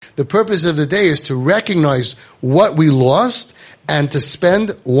The purpose of the day is to recognize what we lost and to spend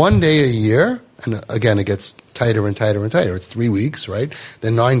one day a year, and again it gets tighter and tighter and tighter. It's 3 weeks, right?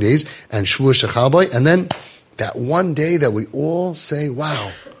 Then 9 days, and Shavuot Shechabai, and then that one day that we all say,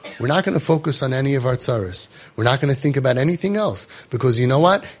 wow, we're not going to focus on any of our tzaras. We're not going to think about anything else. Because you know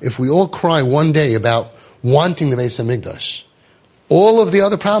what? If we all cry one day about wanting the Beis HaMikdash, all of the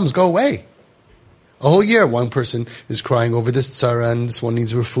other problems go away. A whole year, one person is crying over this tzara, and this one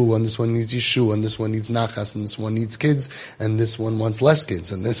needs refuah, and this one needs yeshua, and this one needs nachas, and this one needs kids, and this one wants less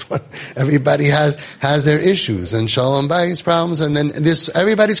kids, and this one, everybody has their issues, and shalom bayis problems, and then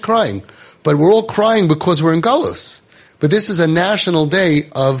everybody's crying. But we're all crying because we're in galus. But this is a national day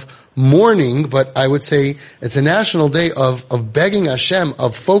of mourning, but I would say it's a national day of begging Hashem,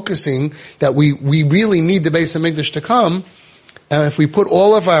 of focusing that we really need the Beis HaMikdash to come. And if we put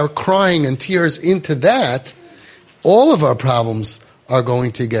all of our crying and tears into that, all of our problems are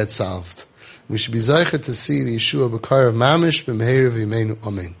going to get solved. We should be zeicher to see the Yeshua B'kar of Mamish B'meir V'Yimeinu.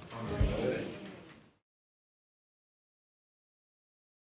 Amen.